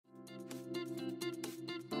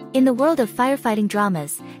In the world of firefighting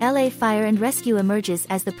dramas, LA Fire and Rescue emerges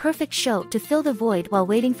as the perfect show to fill the void while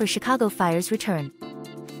waiting for Chicago Fire's return.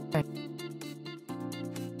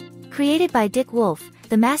 Created by Dick Wolf,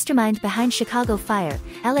 the mastermind behind Chicago Fire,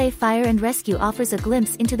 LA Fire and Rescue offers a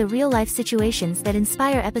glimpse into the real-life situations that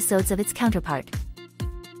inspire episodes of its counterpart.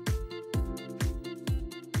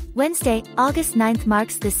 Wednesday, August 9th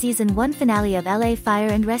marks the Season 1 finale of LA Fire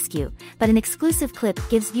and Rescue, but an exclusive clip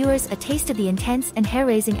gives viewers a taste of the intense and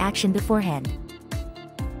hair-raising action beforehand.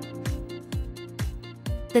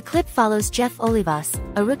 The clip follows Jeff Olivas,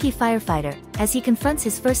 a rookie firefighter, as he confronts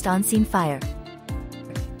his first on-scene fire.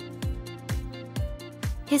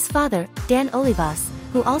 His father, Dan Olivas,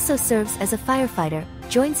 who also serves as a firefighter,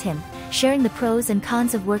 joins him, sharing the pros and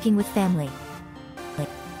cons of working with family.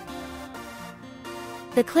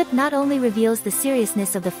 The clip not only reveals the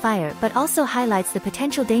seriousness of the fire but also highlights the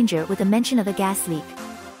potential danger with a mention of a gas leak.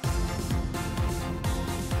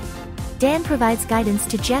 Dan provides guidance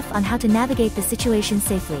to Jeff on how to navigate the situation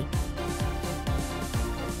safely.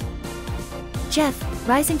 Jeff,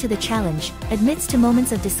 rising to the challenge, admits to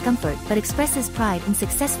moments of discomfort but expresses pride in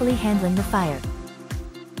successfully handling the fire.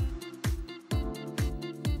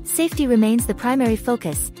 Safety remains the primary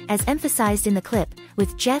focus, as emphasized in the clip,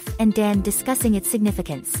 with Jeff and Dan discussing its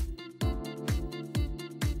significance.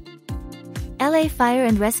 LA Fire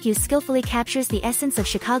and Rescue skillfully captures the essence of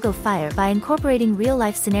Chicago Fire by incorporating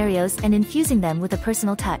real-life scenarios and infusing them with a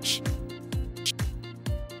personal touch.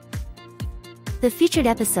 The featured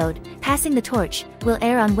episode, Passing the Torch, will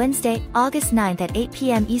air on Wednesday, August 9th at 8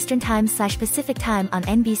 p.m. Eastern Time/Pacific Time on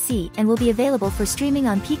NBC and will be available for streaming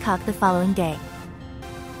on Peacock the following day.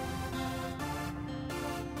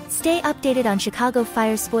 Stay updated on Chicago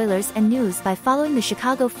Fire spoilers and news by following the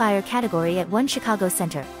Chicago Fire category at One Chicago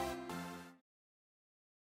Center.